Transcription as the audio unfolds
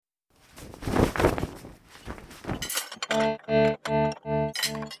Together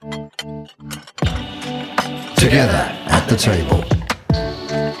at the Table.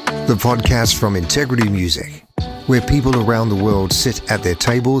 The podcast from Integrity Music, where people around the world sit at their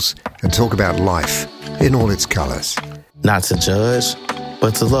tables and talk about life in all its colors. Not to judge,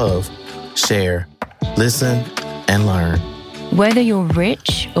 but to love, share, listen, and learn. Whether you're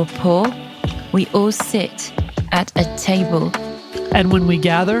rich or poor, we all sit at a table. And when we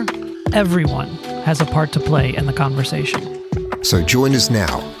gather, everyone has a part to play in the conversation. So join us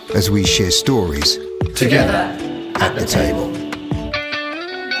now as we share stories together at the table.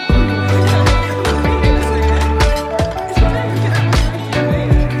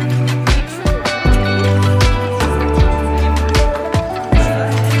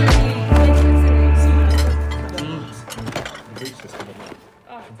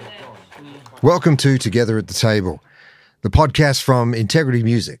 Welcome to Together at the Table, the podcast from Integrity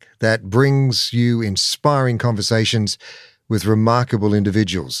Music that brings you inspiring conversations with remarkable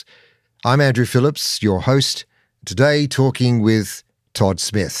individuals. I'm Andrew Phillips, your host, today talking with Todd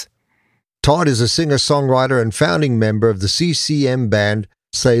Smith. Todd is a singer-songwriter and founding member of the CCM band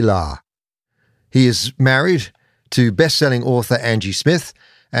Selah. He is married to best-selling author Angie Smith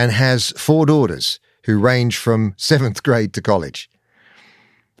and has 4 daughters who range from 7th grade to college.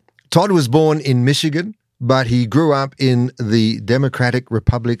 Todd was born in Michigan, but he grew up in the Democratic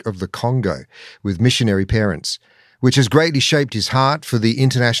Republic of the Congo with missionary parents, which has greatly shaped his heart for the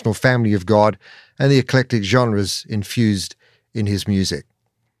international family of God and the eclectic genres infused in his music.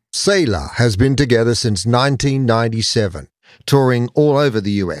 Selah has been together since 1997, touring all over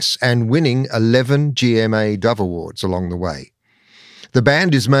the US and winning 11 GMA Dove Awards along the way. The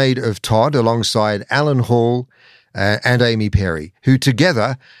band is made of Todd alongside Alan Hall and Amy Perry, who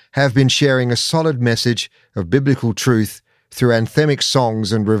together have been sharing a solid message of biblical truth through anthemic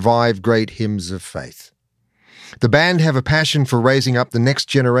songs and revived great hymns of faith. The band have a passion for raising up the next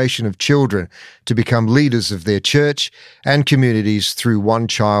generation of children to become leaders of their church and communities through One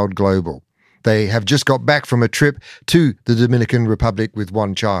Child Global. They have just got back from a trip to the Dominican Republic with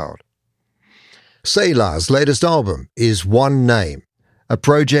one child. Selah's latest album is One Name, a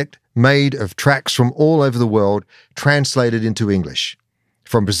project made of tracks from all over the world translated into English,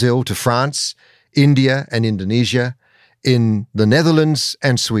 from Brazil to France, India and Indonesia, in the Netherlands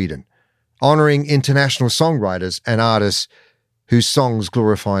and Sweden, honoring international songwriters and artists whose songs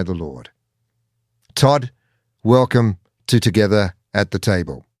glorify the Lord. Todd, welcome to Together at the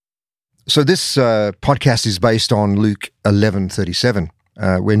Table. So this podcast is based on Luke 11:37.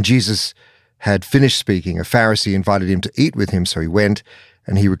 When Jesus had finished speaking, a Pharisee invited him to eat with him, so he went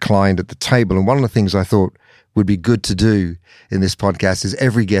and he reclined at the table. And one of the things I thought would be good to do in this podcast is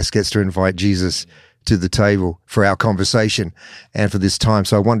every guest gets to invite Jesus to the table for our conversation and for this time.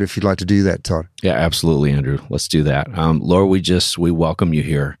 So I wonder if you'd like to do that, Todd. Yeah, absolutely, Andrew. Let's do that. Lord, we welcome you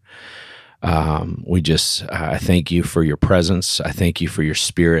here. I thank you for your presence. I thank you for your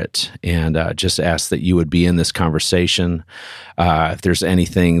spirit, and just ask that you would be in this conversation. If there's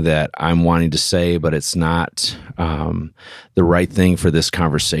anything that I'm wanting to say, but it's not the right thing for this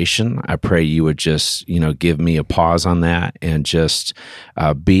conversation, I pray you would just, give me a pause on that and just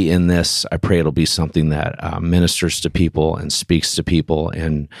be in this. I pray it'll be something that ministers to people and speaks to people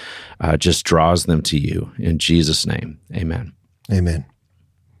and just draws them to you. In Jesus' name, amen. Amen.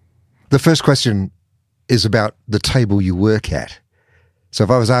 The first question is about the table you work at. So if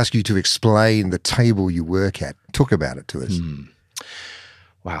I was asked you to explain the table you work at, talk about it to us.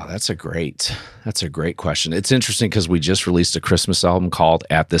 Wow, that's a great question. It's interesting because we just released a Christmas album called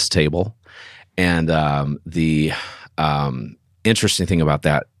At This Table. And the interesting thing about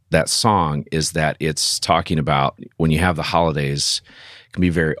that song is that it's talking about when you have the holidays, it can be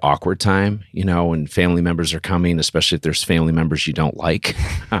a very awkward time, when family members are coming, especially if there's family members you don't like,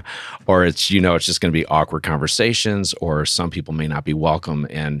 or it's just going to be awkward conversations, or some people may not be welcome.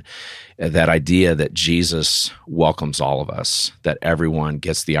 And that idea that Jesus welcomes all of us, that everyone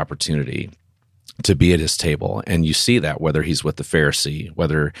gets the opportunity to be at his table. And you see that whether he's with the Pharisee,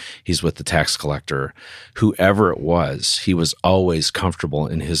 whether he's with the tax collector, whoever it was, he was always comfortable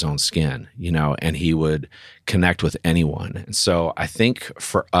in his own skin, and he would connect with anyone. And so I think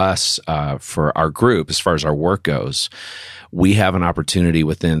for us, for our group, as far as our work goes, we have an opportunity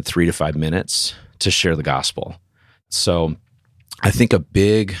within 3 to 5 minutes to share the gospel. So I think a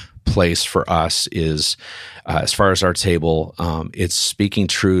big place for us is, as far as our table, it's speaking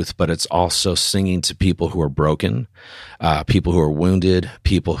truth, but it's also singing to people who are broken, people who are wounded,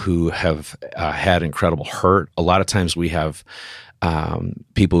 people who have had incredible hurt. A lot of times we have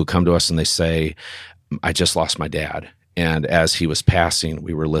people who come to us and they say, I just lost my dad. And as he was passing,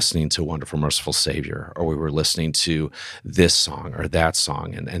 we were listening to Wonderful, Merciful Savior, or we were listening to this song or that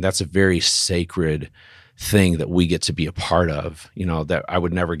song. And that's a very sacred thing that we get to be a part of, that I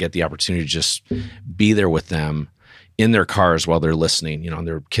would never get the opportunity to just be there with them in their cars while they're listening, and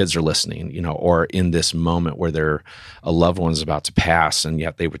their kids are listening, or in this moment where a loved one's about to pass, and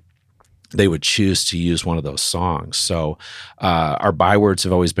yet they would choose to use one of those songs. So our bywords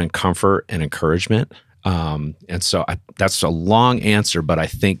have always been comfort and encouragement. And so that's a long answer, but I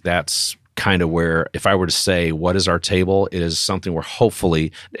think that's kind of where, if I were to say, what is our table? It is something where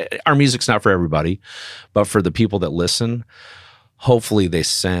hopefully, our music's not for everybody, but for the people that listen, hopefully they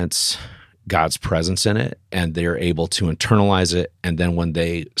sense God's presence in it and they're able to internalize it. And then when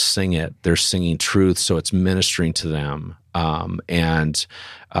they sing it, they're singing truth. So it's ministering to them. And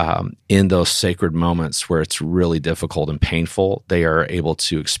in those sacred moments where it's really difficult and painful, they are able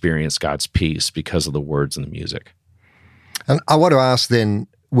to experience God's peace because of the words and the music. And I want to ask then,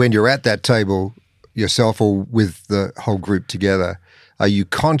 when you're at that table yourself or with the whole group together, are you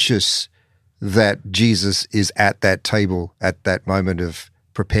conscious that Jesus is at that table at that moment of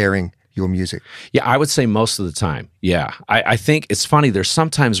preparing your music? Yeah, I would say most of the time. Yeah. I think it's funny. There's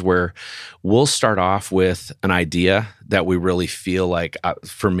sometimes where we'll start off with an idea that we really feel like,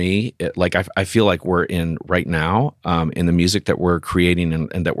 for me, I feel like we're in right now in the music that we're creating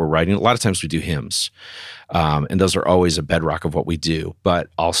and that we're writing. A lot of times we do hymns, and those are always a bedrock of what we do. But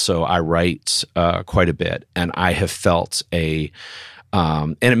also I write quite a bit, and I have felt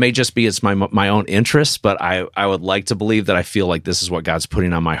and it may just be it's my own interest, but I would like to believe that I feel like this is what God's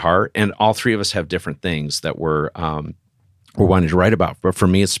putting on my heart. And all three of us have different things that we're wanting to write about. But for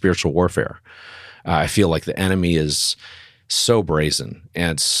me, it's spiritual warfare. I feel like the enemy is so brazen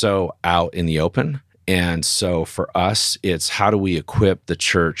and so out in the open. And so for us, it's how do we equip the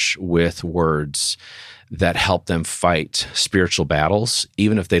church with words that help them fight spiritual battles,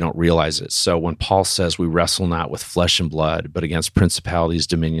 even if they don't realize it. So when Paul says we wrestle not with flesh and blood, but against principalities,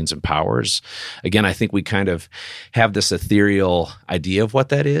 dominions, and powers, again, I think we kind of have this ethereal idea of what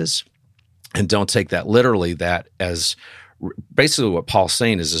that is and don't take that literally, that as basically what Paul's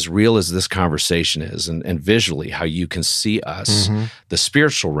saying is as real as this conversation is, and visually how you can see us, the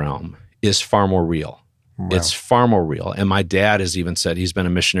spiritual realm is far more real. Wow. It's far more real. And my dad has even said, he's been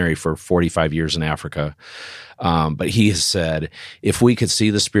a missionary for 45 years in Africa, but he has said, if we could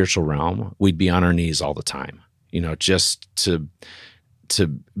see the spiritual realm, we'd be on our knees all the time, just to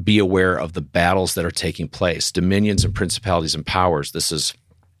be aware of the battles that are taking place, dominions and principalities and powers. This is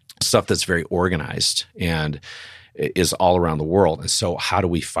stuff that's very organized and is all around the world. And so how do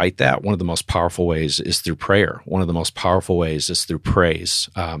we fight that? One of the most powerful ways is through prayer. One of the most powerful ways is through praise,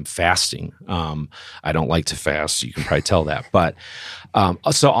 fasting. I don't like to fast. You can probably tell that. But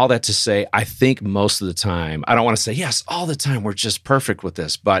so all that to say, I think most of the time, I don't want to say, yes, all the time we're just perfect with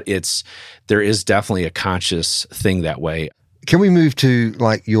this, but there is definitely a conscious thing that way. Can we move to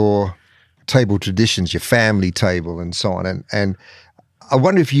like your table traditions, your family table and so on? And I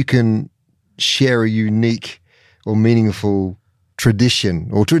wonder if you can share a unique or meaningful tradition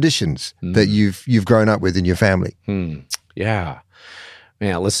or traditions that you've grown up with in your family. Yeah.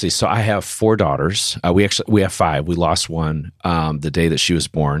 Man, let's see. So I have 4 daughters. We have 5. We lost one the day that she was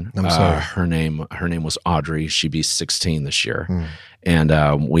born. I'm sorry. Her name was Audrey. She'd be 16 this year. And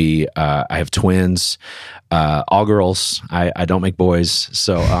I have twins, all girls. I don't make boys.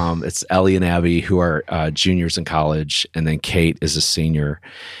 So it's Ellie and Abby who are juniors in college, and then Kate is a senior.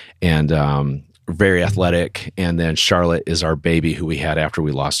 And very athletic, and then Charlotte is our baby who we had after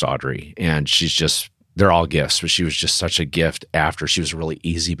we lost Audrey, and they're all gifts, but she was just such a gift after. She was a really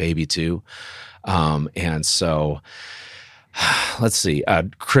easy baby too. And so let's see,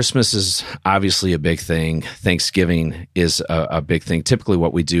 Christmas is obviously a big thing. Thanksgiving is a big thing. Typically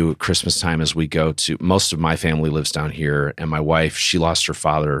what we do at Christmas time is most of my family lives down here, and my wife, she lost her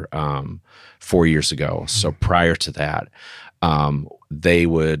father 4 years ago. So prior to that,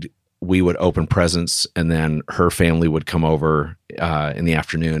 we would open presents, and then her family would come over in the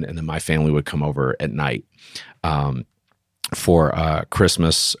afternoon, and then my family would come over at night for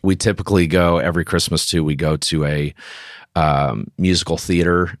Christmas. We typically go every Christmas too. We go to a musical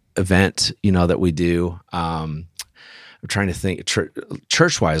theater event, that we do. I'm trying to think.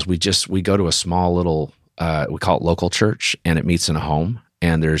 Church-wise, we go to a small little we call it local church, and it meets in a home.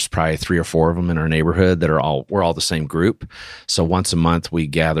 And there's probably 3 or 4 of them in our neighborhood that we're all the same group. So once a month we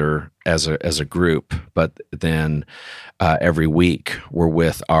gather as a group, but then every week we're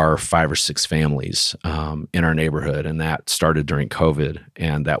with our 5 or 6 families in our neighborhood. And that started during COVID.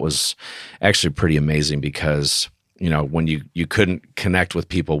 And that was actually pretty amazing because when you couldn't connect with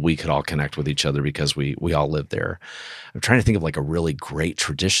people, we could all connect with each other because we all lived there. I'm trying to think of like a really great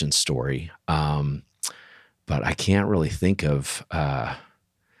tradition story, but I can't really think of. I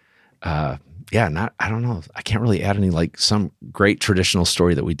don't know. I can't really add any like some great traditional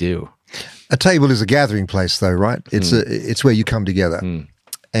story that we do. A table is a gathering place, though, right? It's where you come together.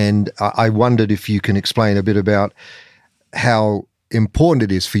 And I wondered if you can explain a bit about how important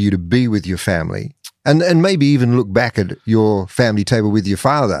it is for you to be with your family, and maybe even look back at your family table with your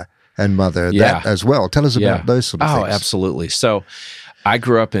father and mother that as well. Tell us about those sort of things. Oh, absolutely. So I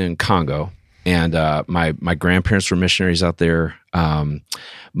grew up in Congo, and my grandparents were missionaries out there.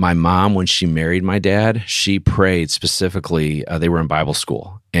 My mom, when she married my dad, she prayed specifically. They were in Bible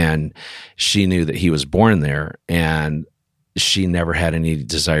school, and she knew that he was born there, and she never had any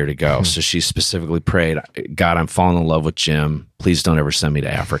desire to go. So she specifically prayed, God, I'm falling in love with Jim. Please don't ever send me to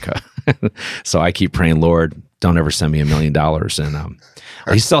Africa. So I keep praying, Lord, don't ever send me $1 million.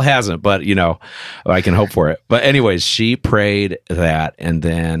 And he still hasn't, but I can hope for it. But anyways, she prayed that, and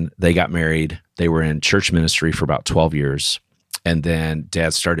then they got married. They were in church ministry for about 12 years. And then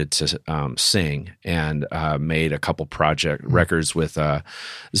Dad started to sing and made a couple project records with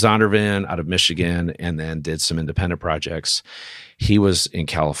Zondervan out of Michigan, and then did some independent projects. He was in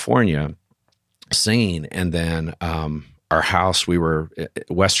California singing, and then our house, we were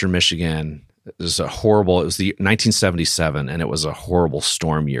Western Michigan. It was the 1977, and it was a horrible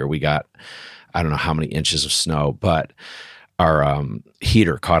storm year. We got, I don't know how many inches of snow, but our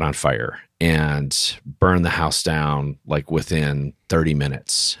heater caught on fire and burned the house down like within 30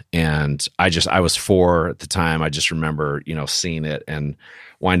 minutes. And I was 4 at the time. I just remember, seeing it and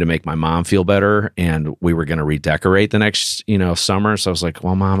wanting to make my mom feel better. And we were going to redecorate the next, summer. So I was like,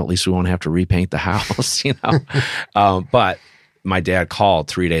 well, Mom, at least we won't have to repaint the house, But my dad called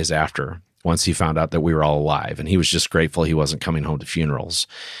 3 days after, once he found out that we were all alive. And he was just grateful he wasn't coming home to funerals.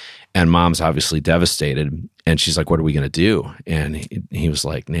 And Mom's obviously devastated, and she's like, "What are we going to do?" And he was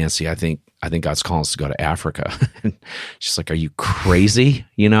like, "Nancy, I think God's calling us to go to Africa." And she's like, "Are you crazy?"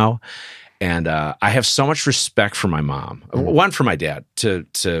 And I have so much respect for my mom. One, for my dad to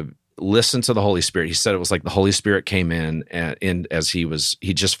listen to the Holy Spirit. He said it was like the Holy Spirit came in as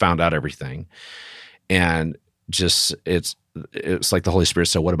he just found out everything, and just it's like the Holy Spirit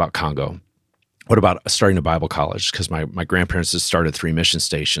said, "What about Congo? What about starting a Bible college?" Because my grandparents had started 3 mission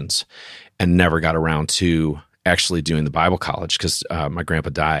stations and never got around to actually doing the Bible college because my grandpa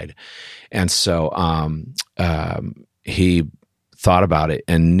died. And so he thought about it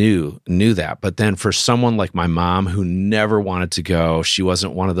and knew that. But then for someone like my mom who never wanted to go, she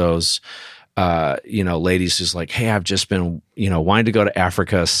wasn't one of those ladies who's like, "Hey, I've just been, wanting to go to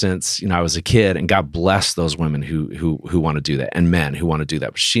Africa since, I was a kid." And God bless those women who want to do that, and men who want to do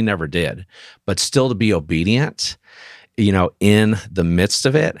that. But she never did. But still to be obedient, in the midst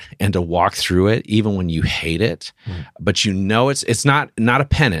of it, and to walk through it, even when you hate it. But it's not a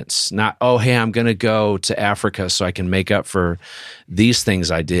penance, not, "Oh, hey, I'm going to go to Africa so I can make up for these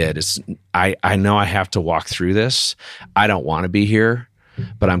things I did." It's, I know I have to walk through this. I don't want to be here,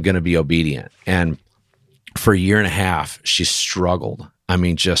 but I'm going to be obedient. And for a year and a half, she struggled.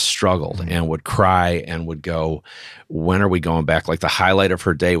 Just struggled, and would cry and would go, "When are we going back?" Like the highlight of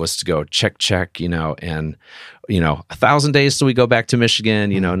her day was to go check, and 1,000 days till we go back to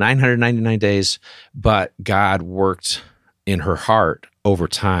Michigan, 999 days. But God worked in her heart over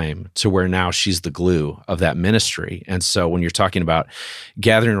time to where now she's the glue of that ministry. And so when you're talking about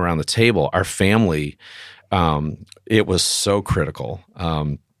gathering around the table, our family, it was so critical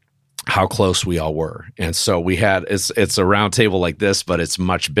how close we all were. And so we had, it's a round table like this, but it's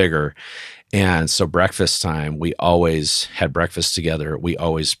much bigger. And so breakfast time, we always had breakfast together. We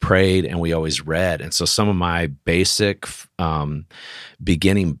always prayed and we always read. And so some of my basic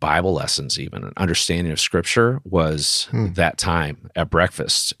beginning Bible lessons, even an understanding of Scripture, was that time at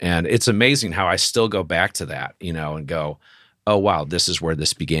breakfast. And it's amazing how I still go back to that, and go, "Oh, wow, this is where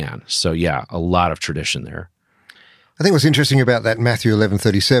this began." So yeah, a lot of tradition there. I think what's interesting about that Matthew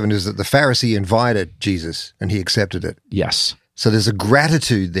 11:37 is that the Pharisee invited Jesus and he accepted it. Yes. So there's a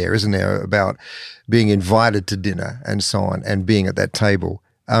gratitude there, isn't there, about being invited to dinner and so on, and being at that table.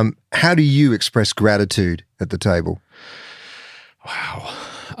 How do you express gratitude at the table? Wow.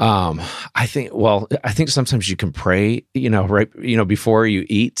 I think sometimes you can pray, right, before you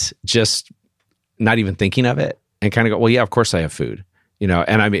eat, just not even thinking of it, and kind of go, "Well, yeah, of course I have food."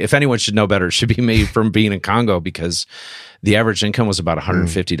 And if anyone should know better, it should be me from being in Congo, because the average income was about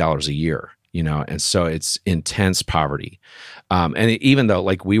 $150 a year, and so it's intense poverty. And even though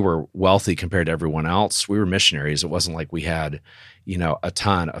like we were wealthy compared to everyone else, we were missionaries. It wasn't like we had, a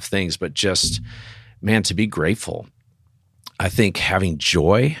ton of things, but just man, to be grateful. I think having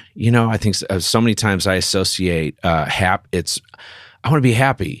joy, I think so many times I associate I want to be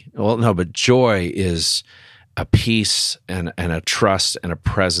happy. Well, no, but joy is a peace and a trust and a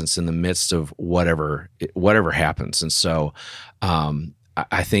presence in the midst of whatever happens. And so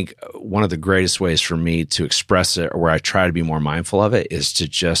I think one of the greatest ways for me to express it, or where I try to be more mindful of it, is to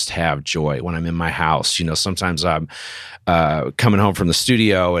just have joy when I'm in my house. Sometimes I'm coming home from the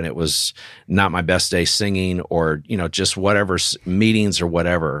studio and it was not my best day singing, or, just whatever meetings or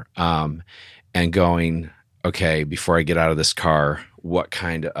whatever, and going, okay, before I get out of this car, what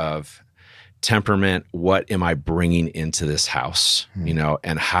kind of temperament, what am I bringing into this house?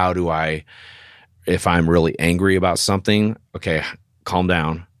 And how do I, if I'm really angry about something, okay, calm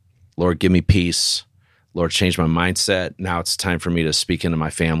down. Lord, give me peace. Lord, change my mindset. Now it's time for me to speak into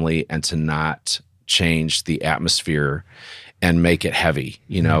my family and to not change the atmosphere and make it heavy,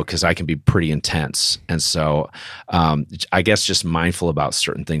 because I can be pretty intense. And so I guess just mindful about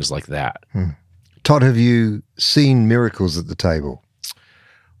certain things like that. Todd, have you seen miracles at the table?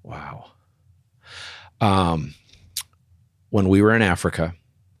 Wow. When we were in Africa,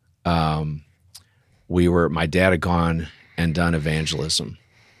 my dad had gone and done evangelism,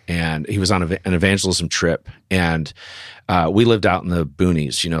 and he was on an evangelism trip, and we lived out in the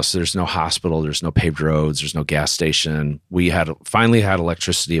boonies, so there's no hospital, there's no paved roads, there's no gas station. We finally had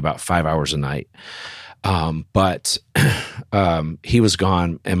electricity about 5 hours a night. But he was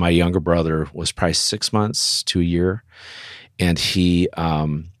gone, and my younger brother was probably 6 months to a year, and he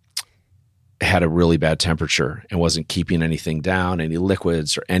had a really bad temperature and wasn't keeping anything down, any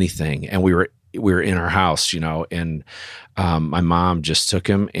liquids or anything. And we were in our house, and my mom just took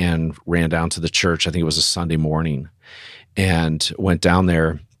him and ran down to the church. I think it was a Sunday morning, and went down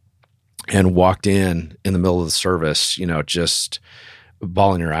there and walked in the middle of the service, just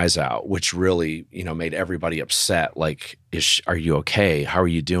bawling her eyes out, which really, made everybody upset. Like, are you okay? How are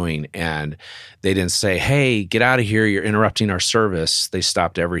you doing? And they didn't say, hey, get out of here, you're interrupting our service. They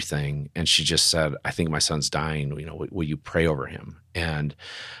stopped everything. And she just said, I think my son's dying. Will you pray over him? And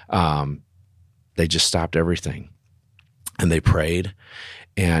they just stopped everything. And they prayed,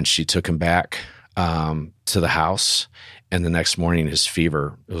 and she took him back to the house. And the next morning, his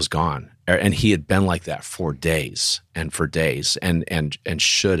fever, it was gone. And he had been like that for days and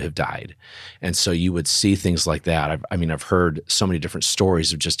should have died. And so you would see things like that. I've heard so many different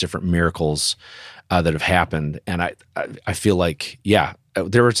stories of just different miracles that have happened. And I feel like,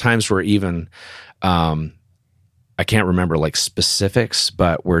 there were times where even, I can't remember like specifics,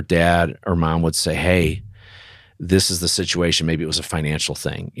 but where dad or mom would say, hey, this is the situation. Maybe it was a financial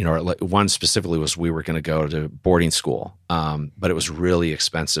thing, one specifically was we were going to go to boarding school, but it was really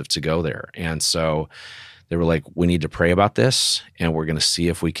expensive to go there. And so they were like, we need to pray about this, and we're going to see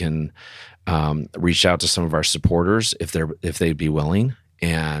if we can reach out to some of our supporters if they'd be willing.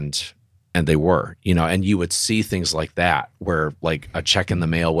 And they were, and you would see things like that where like a check in the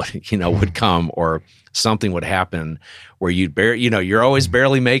mail would come, or something would happen where you're always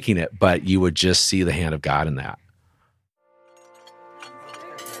barely making it, but you would just see the hand of God in that.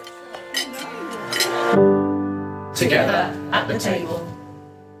 Together at the table.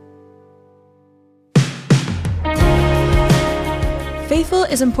 Faithful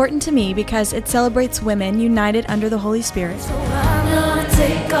is important to me because it celebrates women united under the Holy Spirit. So I'm gonna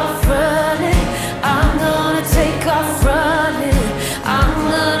take off running. I'm gonna take off running.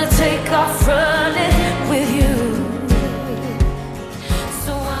 I'm gonna take off running with you.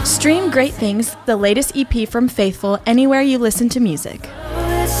 Stream Great Things, the latest EP from Faithful, anywhere you listen to music.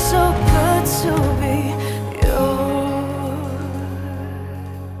 Oh, it's so good to be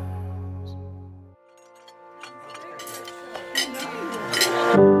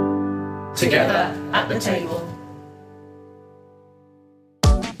together at the table.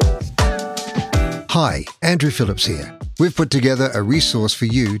 Hi, Andrew Phillips here. We've put together a resource for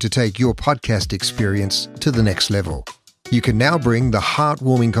you to take your podcast experience to the next level. You can now bring the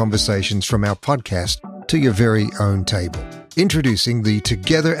heartwarming conversations from our podcast to your very own table. Introducing the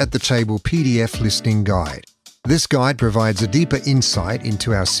Together at the Table PDF listening guide. This guide provides a deeper insight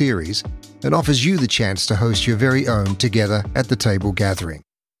into our series and offers you the chance to host your very own Together at the Table gathering.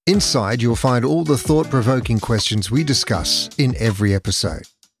 Inside, you'll find all the thought-provoking questions we discuss in every episode.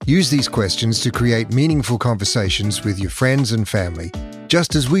 Use these questions to create meaningful conversations with your friends and family,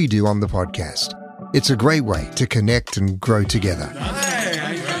 just as we do on the podcast. It's a great way to connect and grow together.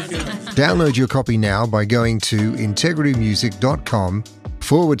 Download your copy now by going to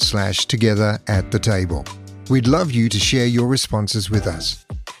integritymusic.com/together at the table. We'd love you to share your responses with us.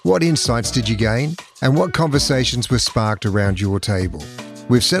 What insights did you gain, and what conversations were sparked around your table?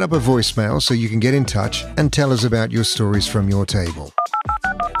 We've set up a voicemail so you can get in touch and tell us about your stories from your table.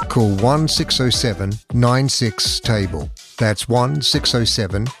 Call 1-607-96-TABLE. That's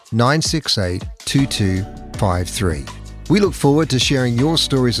 1-607-968-2253. We look forward to sharing your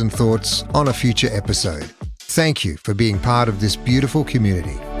stories and thoughts on a future episode. Thank you for being part of this beautiful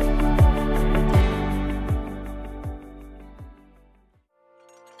community.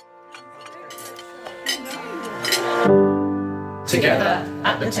 Together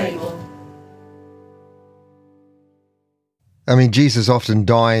at the table. I mean, Jesus often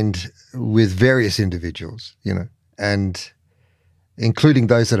dined with various individuals, and including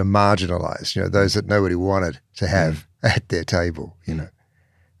those that are marginalized, those that nobody wanted to have at their table,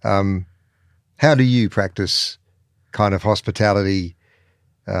 How do you practice kind of hospitality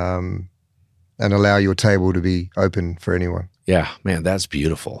and allow your table to be open for anyone? Yeah, man, that's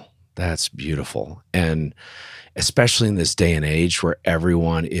beautiful. That's beautiful. And especially in this day and age where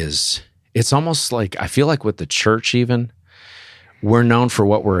everyone it's almost like, I feel like with the church even, we're known for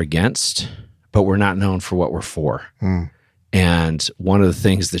what we're against, but we're not known for what we're for. And one of the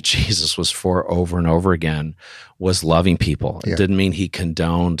things that Jesus was for over and over again was loving people. It didn't mean he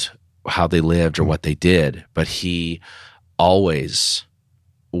condoned how they lived or what they did, but he always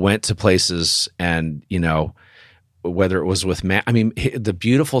went to places and, whether it was with the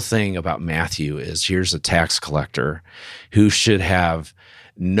beautiful thing about Matthew is here's a tax collector who should have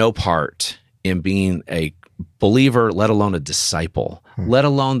no part in being a believer, let alone a disciple, let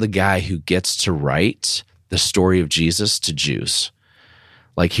alone the guy who gets to write the story of Jesus to Jews.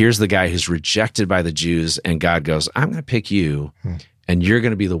 Like, here's the guy who's rejected by the Jews, and God goes, I'm going to pick you, and you're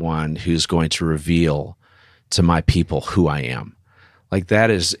going to be the one who's going to reveal to my people who I am. Like,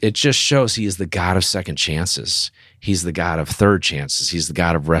 it just shows he is the God of second chances. He's the God of third chances. He's the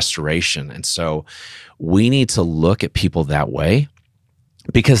God of restoration. And so we need to look at people that way,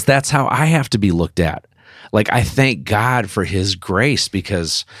 because that's how I have to be looked at. Like, I thank God for his grace,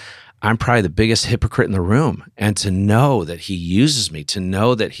 because I'm probably the biggest hypocrite in the room. And to know that he uses me, to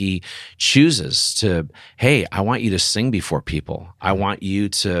know that he chooses to, hey, I want you to sing before people. I want you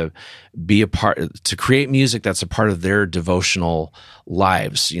to be to create music that's a part of their devotional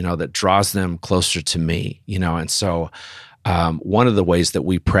lives, that draws them closer to me, And so one of the ways that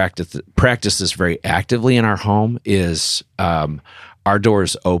we practice this very actively in our home is our door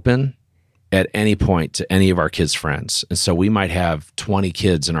is open at any point to any of our kids' friends. And so we might have 20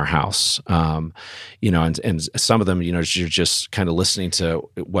 kids in our house, and some of them, you're just kind of listening to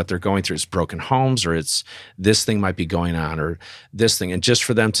what they're going through. It's broken homes, or it's this thing might be going on, or this thing. And just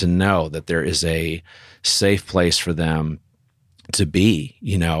for them to know that there is a safe place for them to be,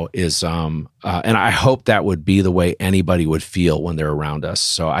 is, and I hope that would be the way anybody would feel when they're around us.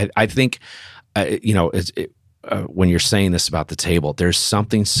 So I think, when you're saying this about the table, there's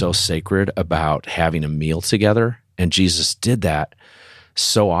something so sacred about having a meal together, and Jesus did that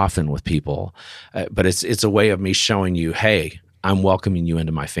so often with people. But it's a way of me showing you, hey, I'm welcoming you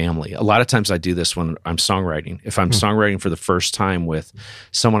into my family. A lot of times I do this when I'm songwriting. If I'm songwriting for the first time with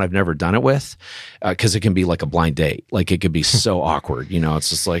someone I've never done it with, because it can be like a blind date. Like, it could be so awkward. It's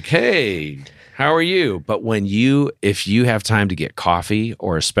just like, hey, how are you? But if you have time to get coffee,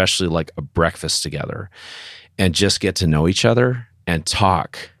 or especially like a breakfast together, and just get to know each other and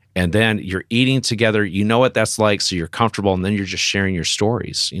talk. And then you're eating together, what that's like, so you're comfortable, and then you're just sharing your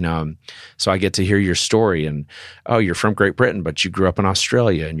stories, So I get to hear your story, and, oh, you're from Great Britain, but you grew up in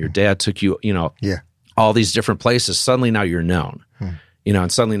Australia, and your dad took you, all these different places. Suddenly now you're known,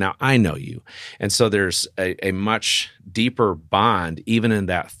 and suddenly now I know you. And so there's a much deeper bond, even in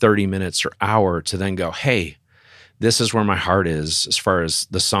that 30 minutes or hour, to then go, hey, this is where my heart is as far as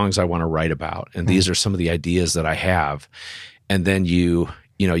the songs I want to write about. And these are some of the ideas that I have. And then you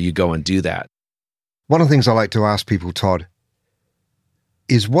go and do that. One of the things I like to ask people, Todd,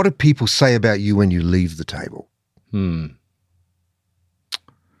 is what do people say about you when you leave the table?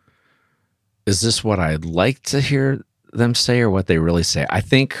 Is this what I'd like to hear them say, or what they really say? I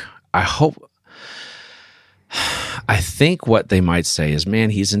think what they might say is, man,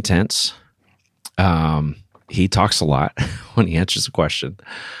 he's intense. He talks a lot when he answers a question.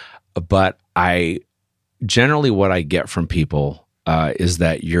 But generally what I get from people is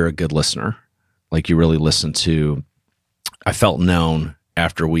that you're a good listener. Like, you really listen to, I felt known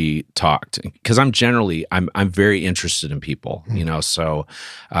after we talked, because I'm very interested in people, so,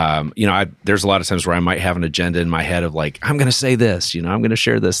 there's a lot of times where I might have an agenda in my head of like, I'm going to say this, I'm going to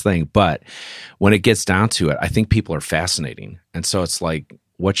share this thing. But when it gets down to it, I think people are fascinating. And so it's like,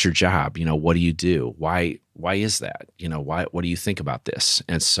 what's your job? What do you do? Why is that? What do you think about this?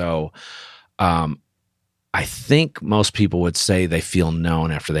 And so, I think most people would say they feel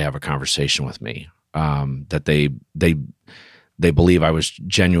known after they have a conversation with me, that they believe I was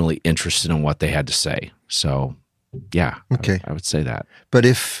genuinely interested in what they had to say. So, yeah, Okay. I would say that. But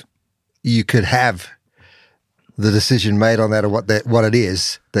if you could have the decision made on that, or what it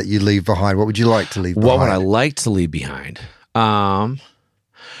is that you leave behind, what would you like to leave behind? What would I like to leave behind?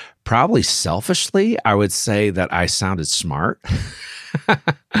 Probably selfishly, I would say that I sounded smart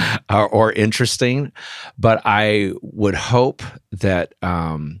or interesting, but I would hope that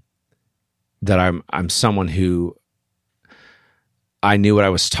that I'm someone who I knew what I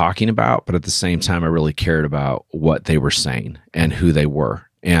was talking about, but at the same time, I really cared about what they were saying and who they were,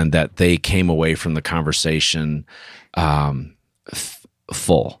 and that they came away from the conversation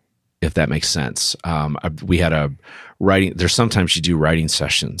full, if that makes sense. We had a writing. There's sometimes you do writing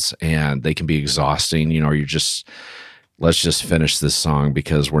sessions, and they can be exhausting. Or you're just, let's just finish this song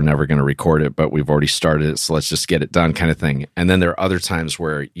because we're never going to record it, but we've already started it, so let's just get it done, kind of thing. And then there are other times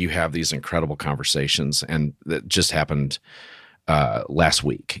where you have these incredible conversations, and that just happened last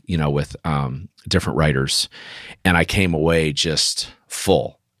week, with different writers, and I came away just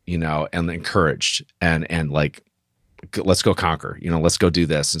full, and encouraged, and like, let's go conquer, let's go do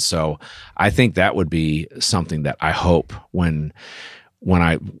this. And so I think that would be something that I hope when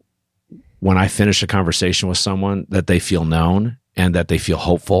I finish a conversation with someone, that they feel known and that they feel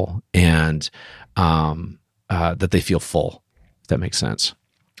hopeful, and that they feel full, if that makes sense.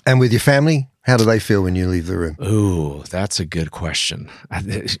 And with your family, how do they feel when you leave the room? Ooh, that's a good question.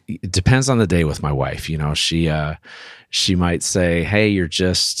 It depends on the day with my wife. She might say, "Hey, you're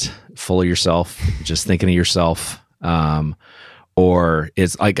just full of yourself, just thinking of yourself." Or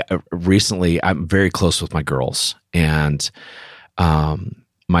it's like recently, I'm very close with my girls, and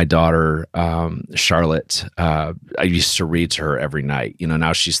my daughter, Charlotte, I used to read to her every night.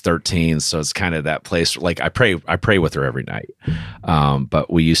 Now she's 13, so it's kind of that place. Like I pray with her every night.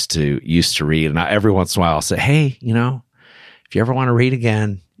 But we used to read, and every once in a while I'll say, "Hey, if you ever want to read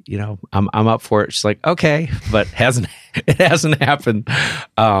again, I'm up for it." She's like, "Okay," but it hasn't happened.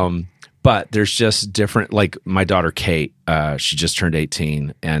 But there's just different. Like my daughter Kate, she just turned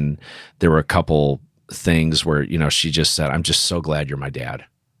 18, and there were a couple things where she just said, "I'm just so glad you're my dad.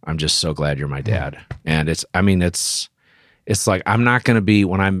 I'm just so glad you're my dad." And it's like, I'm not going to be,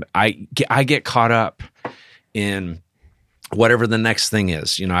 when I get caught up in whatever the next thing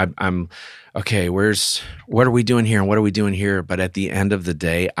is, I'm okay, what are we doing here? And what are we doing here? But at the end of the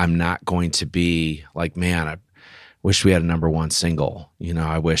day, I'm not going to be like, man, I wish we had a number one single.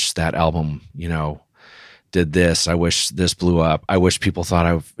 I wish that album, did this. I wish this blew up. I wish people thought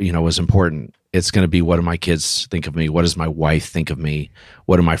I, was important. It's going to be, what do my kids think of me? What does my wife think of me?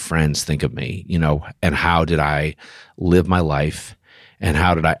 What do my friends think of me? And how did I live my life? And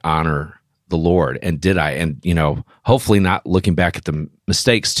how did I honor the Lord? And did I? And, hopefully not looking back at the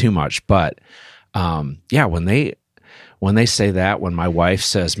mistakes too much. But yeah, when they say that, when my wife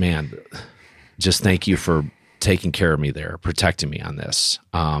says, "Man, just thank you for taking care of me there, protecting me on this,"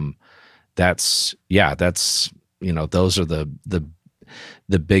 that's those are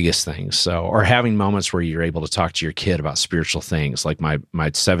the biggest things. So, or having moments where you're able to talk to your kid about spiritual things. Like my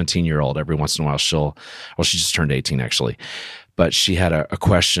 17-year-old, every once in a while she just turned 18 actually, but she had a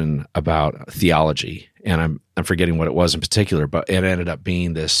question about theology, and I'm forgetting what it was in particular, but it ended up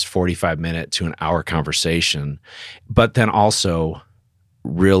being this 45-minute to an hour conversation, but then also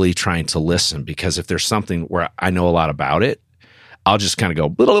really trying to listen, because if there's something where I know a lot about it, I'll just kind of go,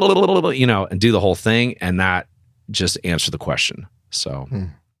 and do the whole thing and not just answer the question. So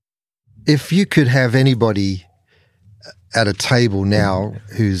if you could have anybody at a table now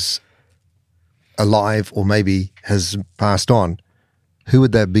who's alive or maybe has passed on, who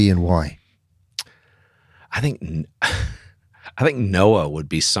would that be and why? I think Noah would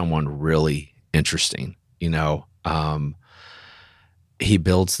be someone really interesting. He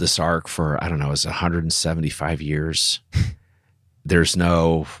builds this ark for, I don't know, is it 175 years? There's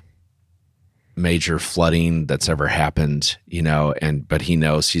no major flooding that's ever happened, but he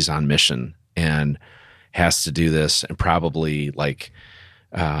knows he's on mission and has to do this, and probably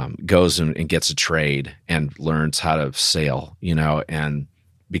goes and gets a trade and learns how to sail, and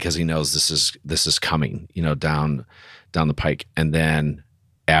because he knows this is coming, down the pike. And then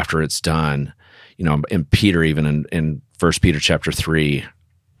after it's done, and Peter, even in 1 Peter chapter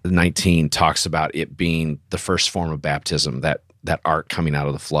 3:19 talks about it being the first form of baptism, that ark coming out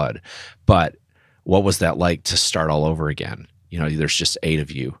of the flood. But what was that like to start all over again? There's just 8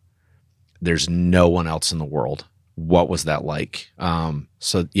 of you. There's no one else in the world. What was that like?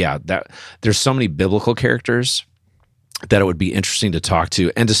 So yeah, that there's so many biblical characters that it would be interesting to talk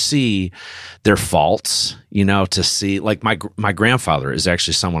to and to see their faults, to see, like my grandfather is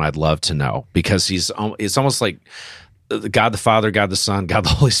actually someone I'd love to know, because it's almost like God the Father, God the Son, God the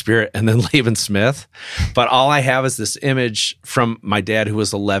Holy Spirit, and then Laban Smith. But all I have is this image from my dad, who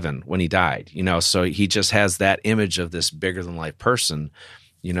was 11 when he died, so he just has that image of this bigger than life person.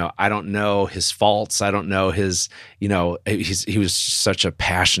 I don't know his faults. I don't know his, he was such a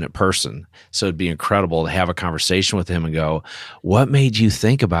passionate person. So it'd be incredible to have a conversation with him and go, what made you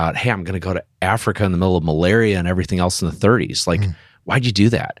think about, hey, I'm going to go to Africa in the middle of malaria and everything else in the 30s? Like, why'd you do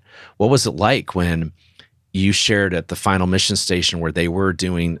that? What was it like when you shared at the final mission station where they were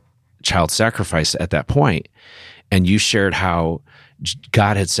doing child sacrifice at that point, and you shared how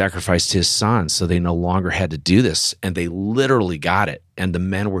God had sacrificed his son so they no longer had to do this, and they literally got it, and the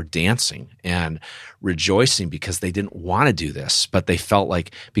men were dancing and rejoicing because they didn't want to do this, but they felt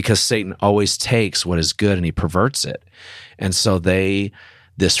like, because Satan always takes what is good and he perverts it, and so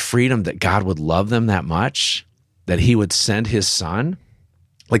this freedom that God would love them that much, that he would send his son,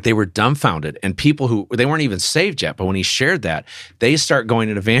 like they were dumbfounded. And people who, they weren't even saved yet, but when he shared that, they start going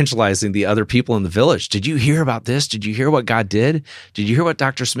and evangelizing the other people in the village. Did you hear about this? Did you hear what God did? Did you hear what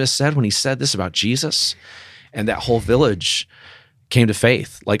Dr. Smith said when he said this about Jesus? And that whole village came to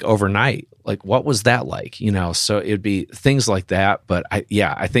faith, like overnight. Like, what was that like? So it'd be things like that. But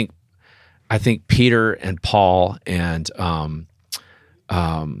I think Peter and Paul and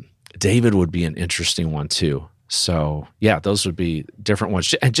David would be an interesting one too. So yeah, those would be different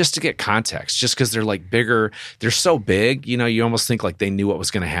ones. And just to get context, just because they're like bigger, they're so big, you almost think like they knew what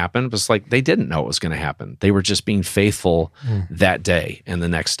was going to happen, but it's like they didn't know what was going to happen. They were just being faithful that day and the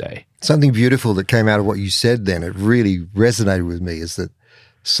next day. Something beautiful that came out of what you said then, it really resonated with me, is that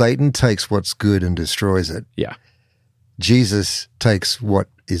Satan takes what's good and destroys it. Yeah. Jesus takes what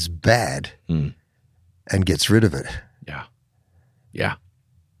is bad and gets rid of it. Yeah. Yeah.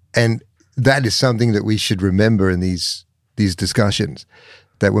 And that is something that we should remember in these discussions,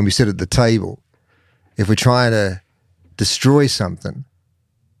 that when we sit at the table, if we're trying to destroy something,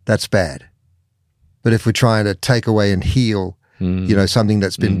 that's bad. But if we're trying to take away and heal, something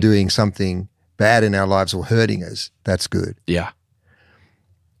that's been doing something bad in our lives or hurting us, that's good. Yeah.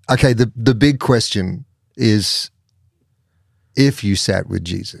 Okay, the big question is, if you sat with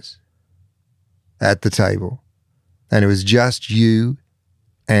Jesus at the table and it was just you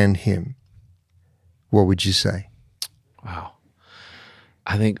and him, what would you say? Wow.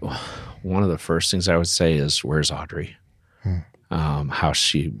 I think one of the first things I would say is, where's Audrey?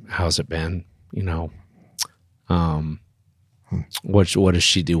 How's it been? What does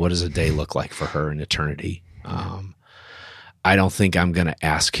she do? What does a day look like for her in eternity? I don't think I'm going to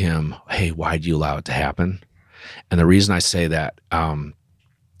ask him, hey, why'd you allow it to happen? And the reason I say that,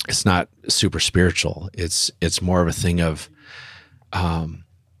 it's not super spiritual. It's more of a thing of,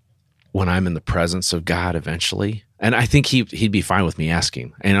 when I'm in the presence of God eventually, and I think he'd be fine with me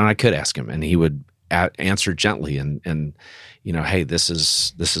asking, and I could ask him, and he would answer gently, and hey, this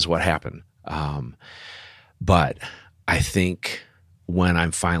is what happened. But I think when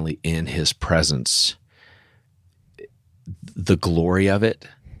I'm finally in his presence, the glory of it,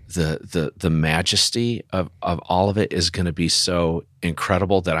 the majesty of all of it is going to be so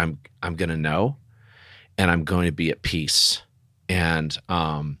incredible that I'm going to know, and I'm going to be at peace. And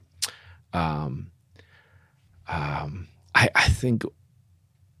I think,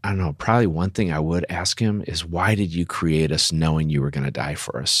 I don't know, probably one thing I would ask him is, why did you create us knowing you were going to die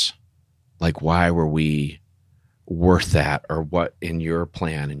for us? Like, why were we worth that? Or what in your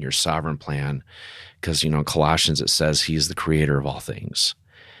plan, in your sovereign plan? Because, in Colossians it says he's the creator of all things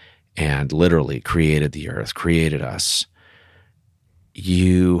and literally created the earth, created us.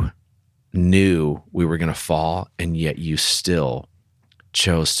 You knew we were going to fall, and yet you still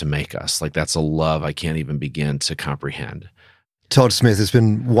chose to make us. Like, that's a love I can't even begin to comprehend. Todd Smith, it's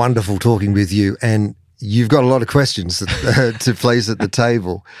been wonderful talking with you, and you've got a lot of questions to place at the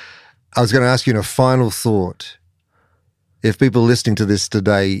table. I was going to ask you in a final thought, if people listening to this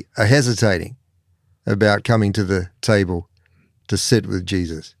today are hesitating about coming to the table to sit with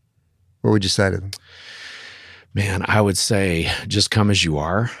Jesus, what would you say to them? Man, I would say just come as you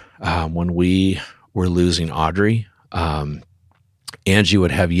are. When we were losing Audrey, Angie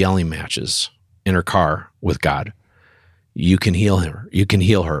would have yelling matches in her car with God. You can heal her. You can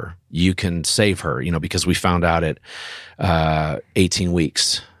heal her. You can save her, because we found out at 18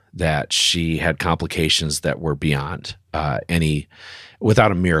 weeks that she had complications that were beyond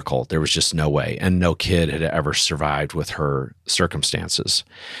without a miracle, there was just no way. And no kid had ever survived with her circumstances.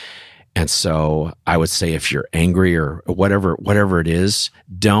 And so I would say if you're angry or whatever it is,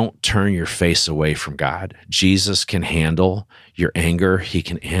 don't turn your face away from God. Jesus can handle your anger. He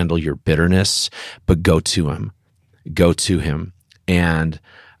can handle your bitterness, but go to him. Go to him. And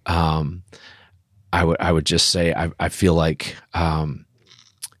I would just say I feel like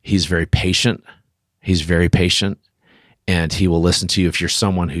he's very patient. He's very patient, and he will listen to you if you're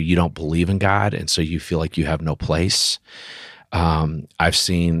someone who you don't believe in God, and so you feel like you have no place. I've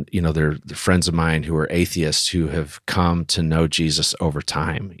seen, there are friends of mine who are atheists who have come to know Jesus over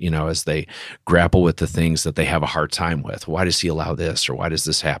time, as they grapple with the things that they have a hard time with. Why does he allow this, or why does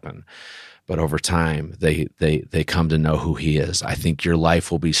this happen? But over time, they come to know who he is. I think your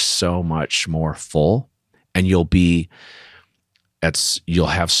life will be so much more full, and you'll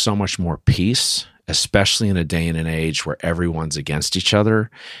have so much more peace, especially in a day and an age where everyone's against each other.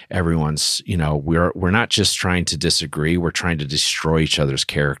 Everyone's, we're not just trying to disagree, we're trying to destroy each other's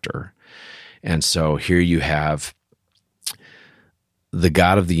character. And so here you have the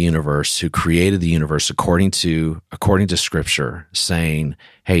God of the universe who created the universe according to Scripture, saying,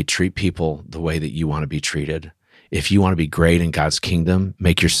 hey, treat people the way that you want to be treated. If you want to be great in God's kingdom,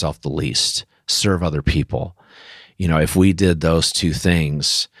 make yourself the least. Serve other people. If we did those two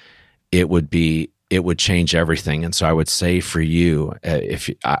things, it would change everything. And so I would say for you,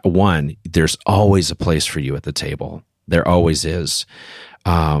 there's always a place for you at the table. There always is.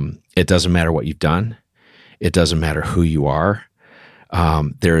 It doesn't matter what you've done. It doesn't matter who you are.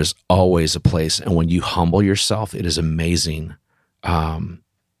 There is always a place. And when you humble yourself, it is amazing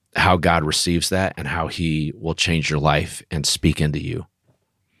how God receives that and how he will change your life and speak into you.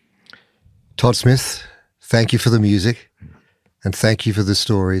 Todd Smith, thank you for the music, and thank you for the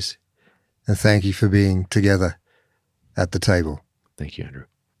stories, and thank you for being together at the table. Thank you, Andrew.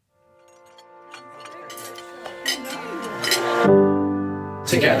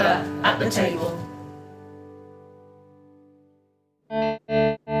 Together at the table.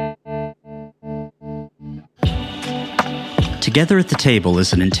 Together at the Table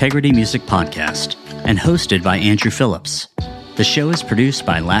is an Integrity Music podcast and hosted by Andrew Phillips. The show is produced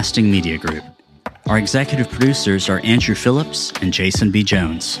by Lasting Media Group. Our executive producers are Andrew Phillips and Jason B.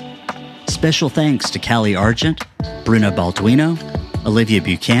 Jones. Special thanks to Callie Argent, Bruno Balduino, Olivia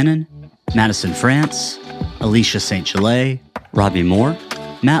Buchanan, Madison France, Alicia St. Gelais, Robbie Moore,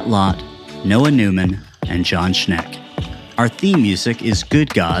 Matt Lott, Noah Newman, and John Schneck. Our theme music is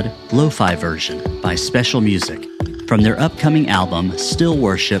Good God, Lo-Fi Version by Special Music from their upcoming album, Still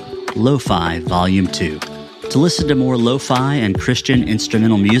Worship, Lo-Fi Volume 2. To listen to more lo-fi and Christian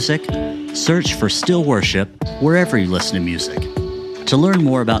instrumental music, search for Still Worship wherever you listen to music. To learn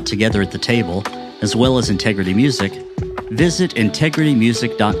more about Together at the Table, as well as Integrity Music, visit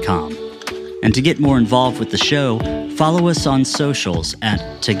integritymusic.com. And to get more involved with the show, follow us on socials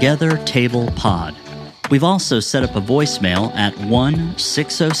at Together Table Pod. We've also set up a voicemail at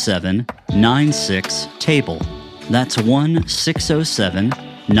 1-607-96-TABLE. That's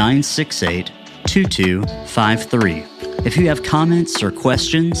 1-607-968-2253. If you have comments or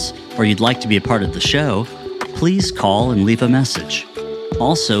questions, or you'd like to be a part of the show, please call and leave a message.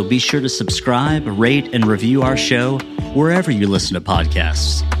 Also, be sure to subscribe, rate, and review our show wherever you listen to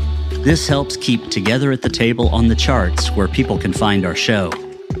podcasts. This helps keep Together at the Table on the charts where people can find our show.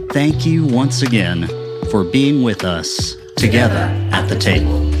 Thank you once again for being with us together at the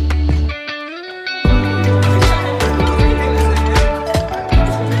table.